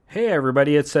Hey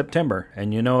everybody, it's September,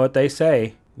 and you know what they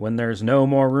say. When there's no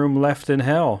more room left in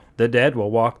hell, the dead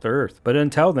will walk the earth. But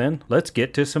until then, let's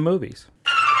get to some movies.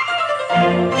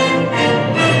 Wanna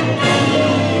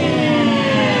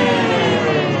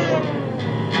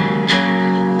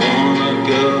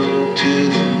go to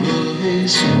the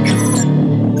movies?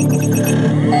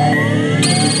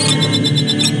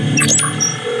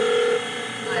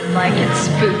 I like it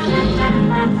spooky.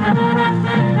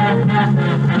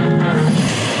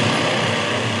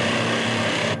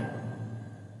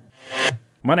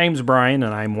 My name's Brian,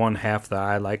 and I'm one half the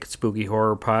I Like It Spooky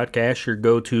Horror podcast, your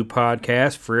go-to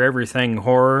podcast for everything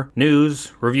horror,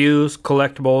 news, reviews,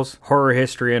 collectibles, horror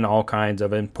history, and all kinds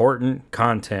of important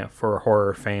content for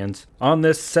horror fans. On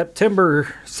this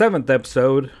September 7th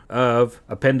episode of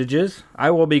Appendages, I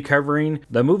will be covering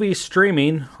the movies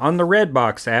streaming on the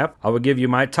Redbox app. I will give you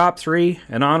my top 3,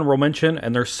 an honorable mention,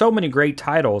 and there's so many great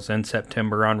titles in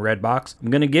September on Redbox.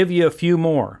 I'm going to give you a few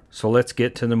more, so let's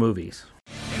get to the movies.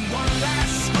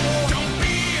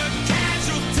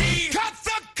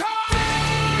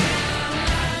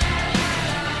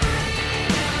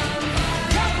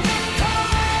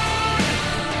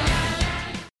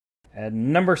 At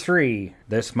number 3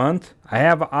 this month, I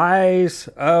have Eyes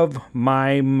of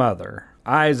My Mother.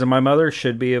 Eyes of My Mother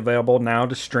should be available now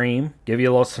to stream. Give you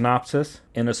a little synopsis.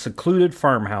 In a secluded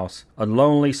farmhouse, a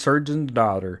lonely surgeon's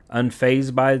daughter,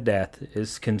 unfazed by death,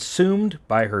 is consumed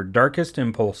by her darkest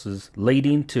impulses,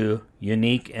 leading to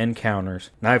unique encounters.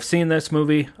 Now, I've seen this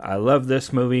movie. I love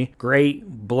this movie.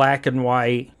 Great black and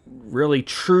white, really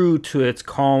true to its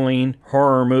calling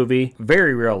horror movie.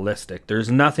 Very realistic.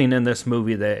 There's nothing in this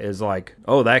movie that is like,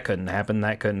 oh, that couldn't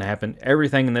happen.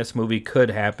 Everything in this movie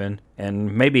could happen,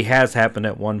 and maybe has happened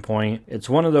at one point. It's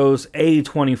one of those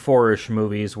A24-ish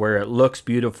movies where it looks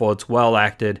beautiful, it's well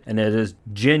acted, and it is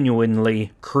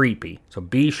genuinely creepy. So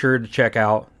be sure to check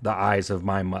out The Eyes of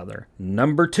My Mother.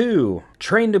 Number 2,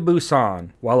 Train to Busan.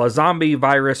 While a zombie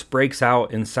virus breaks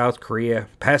out in South Korea,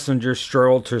 passengers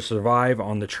struggle to survive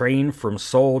on the train from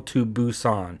Seoul to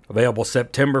Busan. Available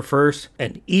September 1st,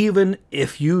 and even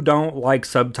if you don't like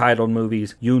subtitled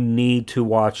movies, you need to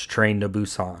watch Train to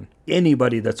Busan.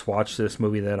 Anybody that's watched this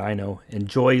movie that I know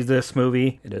enjoys this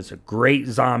movie. It is a great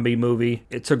zombie movie.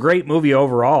 It's a great movie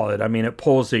overall. It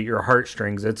pulls at your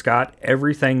heartstrings. It's got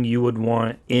everything you would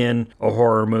want in a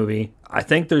horror movie. I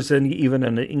think there's even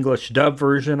an English dub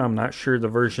version. I'm not sure the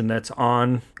version that's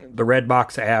on the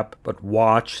Redbox app, but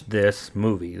watch this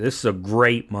movie. This is a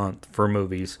great month for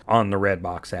movies on the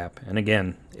Redbox app. And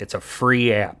again, it's a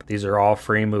free app. These are all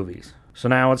free movies. So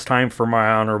now it's time for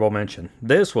my honorable mention.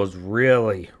 This was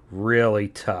really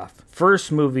tough.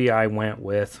 First movie I went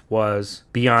with was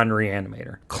Beyond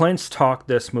Reanimator. Clint's talked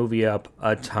this movie up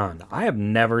a ton. I have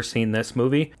never seen this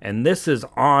movie, and this is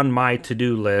on my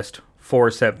to-do list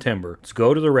for September. Let's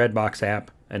go to the Redbox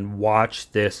app and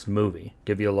watch this movie.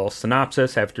 Give you a little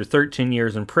synopsis. After 13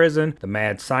 years in prison, the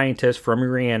mad scientist from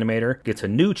Reanimator gets a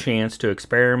new chance to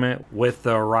experiment with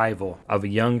the arrival of a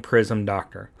young prison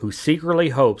doctor who secretly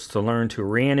hopes to learn to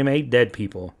reanimate dead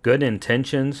people. Good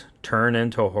intentions turn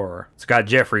into horror. It's got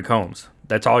Jeffrey Combs.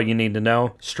 That's all you need to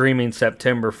know. Streaming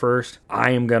September 1st.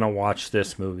 I am going to watch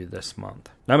this movie this month.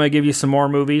 Now I'm going to give you some more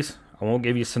movies. I won't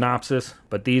give you synopsis,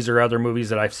 but these are other movies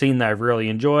that I've seen that I really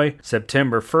enjoy.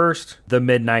 September 1st, The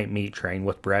Midnight Meat Train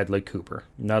with Bradley Cooper.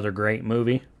 Another great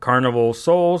movie. Carnival of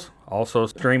Souls, also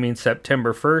streaming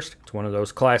September 1st. It's one of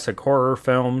those classic horror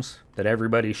films that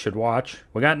everybody should watch.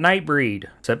 We got Nightbreed,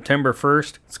 September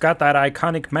 1st. It's got that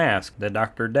iconic mask that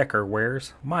Dr. Decker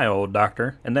wears, my old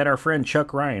doctor, and that our friend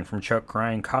Chuck Ryan from Chuck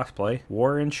Ryan Cosplay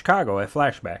wore in Chicago at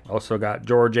Flashback. Also got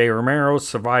George A. Romero's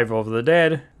Survival of the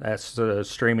Dead. That's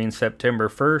streaming September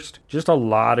 1st. Just a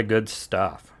lot of good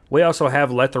stuff. We also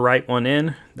have Let the Right One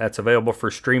In. That's available for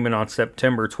streaming on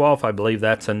September 12th. I believe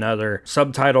that's another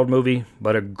subtitled movie,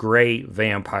 but a great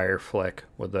vampire flick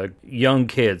with the young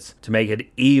kids to make it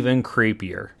even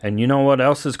creepier. And you know what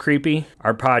else is creepy?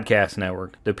 Our podcast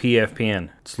network, the PFPN.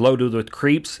 It's loaded with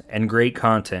creeps and great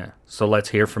content. So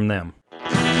let's hear from them.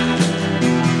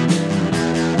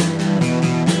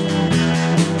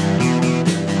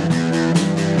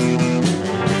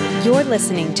 You're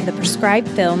listening to the Prescribed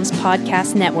Films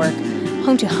Podcast Network,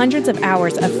 home to hundreds of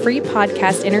hours of free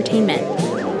podcast entertainment.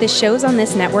 The shows on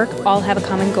this network all have a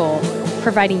common goal,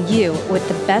 providing you with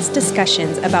the best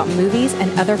discussions about movies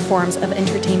and other forms of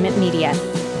entertainment media.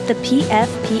 The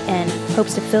PFPN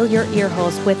hopes to fill your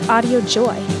earholes with audio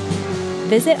joy.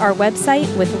 Visit our website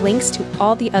with links to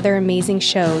all the other amazing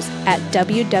shows at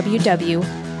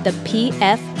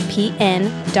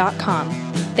www.thepfpn.com.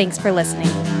 Thanks for listening.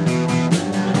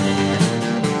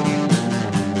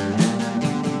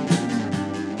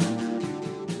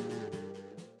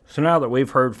 So now that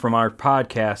we've heard from our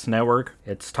podcast network,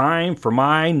 it's time for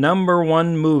my number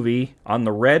one movie on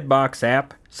the Redbox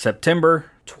app,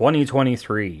 September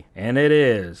 2023. And it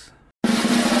is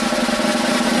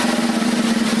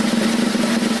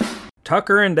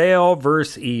Tucker and Dale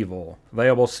vs. Evil.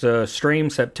 Available to stream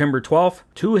September 12th.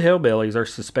 Two hillbillies are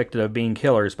suspected of being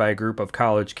killers by a group of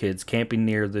college kids camping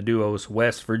near the duo's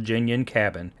West Virginian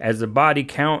cabin. As the body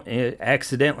count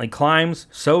accidentally climbs,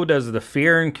 so does the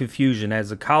fear and confusion as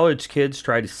the college kids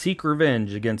try to seek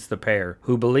revenge against the pair,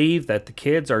 who believe that the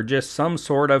kids are just some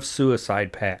sort of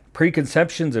suicide pact.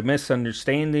 Preconceptions and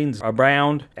misunderstandings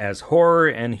abound as horror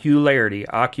and hilarity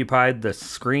occupied the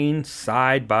screen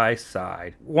side by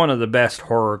side. One of the best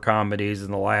horror comedies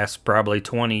in the last probably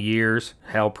 20 years.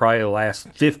 Hell, probably the last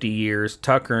 50 years.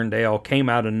 Tucker and Dale came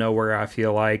out of nowhere, I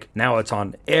feel like. Now it's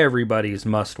on everybody's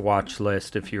must-watch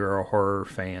list if you're a horror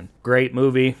fan. Great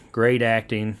movie, great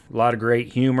acting, a lot of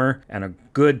great humor, and a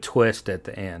good twist at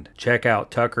the end. Check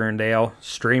out Tucker and Dale,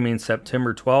 streaming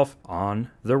September 12th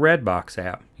on the Redbox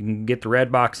app. You can get the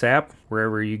Redbox app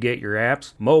wherever you get your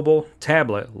apps, mobile,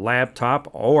 tablet, laptop,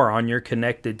 or on your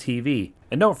connected TV.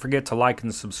 And don't forget to like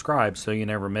and subscribe so you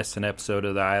never miss an episode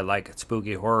of the I Like It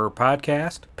Spooky Horror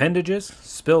podcast, Appendages,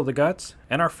 Spill the Guts,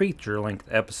 and our feature-length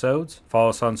episodes.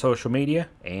 Follow us on social media,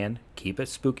 and keep it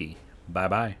spooky.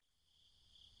 Bye-bye.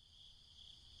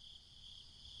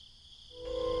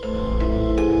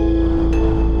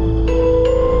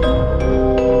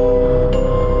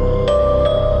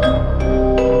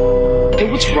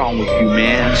 Hey, what's wrong with you,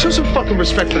 man? Show some fucking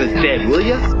respect for the dead, will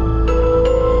ya?